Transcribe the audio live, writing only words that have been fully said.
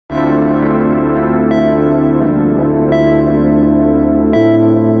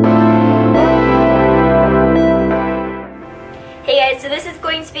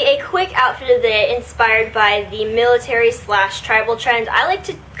quick outfit of the day inspired by the military / tribal trend. I like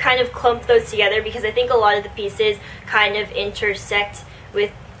to kind of clump those together because I think a lot of the pieces kind of intersect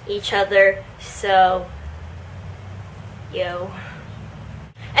with each other, so yo.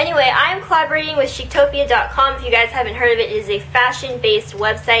 Anyway, I'm collaborating with Chictopia.com. If you guys haven't heard of it, it is a fashion-based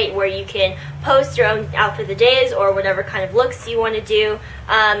website where you can post your own outfit of the days or whatever kind of looks you want to do,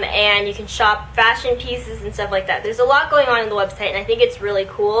 and you can shop fashion pieces and stuff like that. There's a lot going on the website, and I think it's really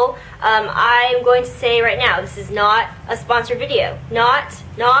cool. I'm going to say right now, this is not a sponsored video. Not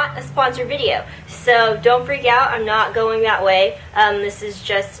a sponsored video. So don't freak out, I'm not going that way. This is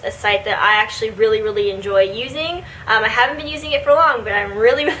just a site that I actually really enjoy using. I haven't been using it for long, but I'm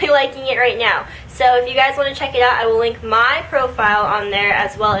really liking it right now. So if you guys want to check it out, I will link my profile on there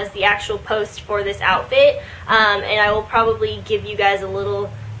as well as the actual post for this outfit, and I will probably give you guys a little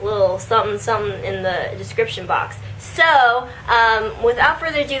something in the description box. So without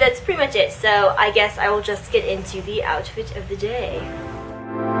further ado, that's pretty much it. So I guess I will just get into the outfit of the day.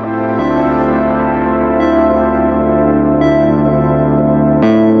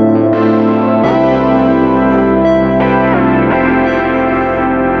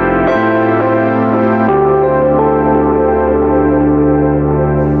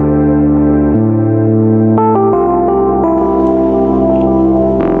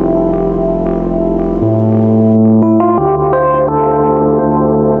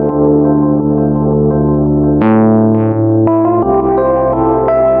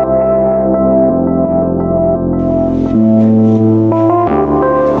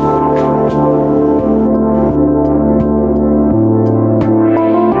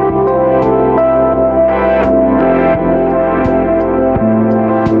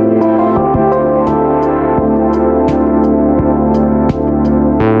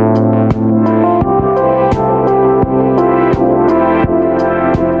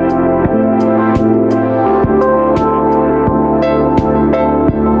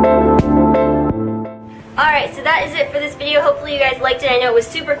 Alright, so that is it for this video. Hopefully you guys liked it. I know it was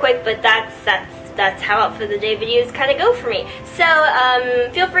super quick, but that's how outfit of the day videos kind of go for me. So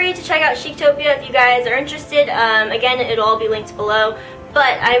feel free to check out Chictopia if you guys are interested. Again, it'll all be linked below.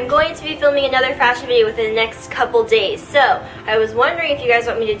 But I'm going to be filming another fashion video within the next couple days. So I was wondering if you guys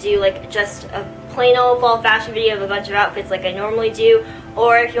want me to do like just a plain old fall fashion video of a bunch of outfits like I normally do,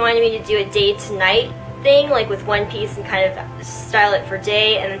 or if you wanted me to do a day to night thing, like with one piece and kind of style it for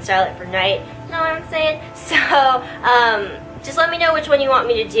day and then style it for night. You know what I'm saying? So just let me know which one you want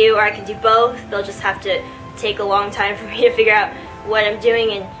me to do, or I can do both. They'll just have to take a long time for me to figure out what I'm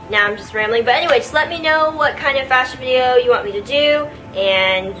doing, and now I'm just rambling. But anyway, just let me know what kind of fashion video you want me to do,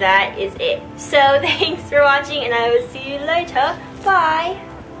 and that is it. So thanks for watching, and I will see you later. Bye.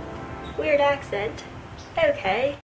 Weird accent. Okay.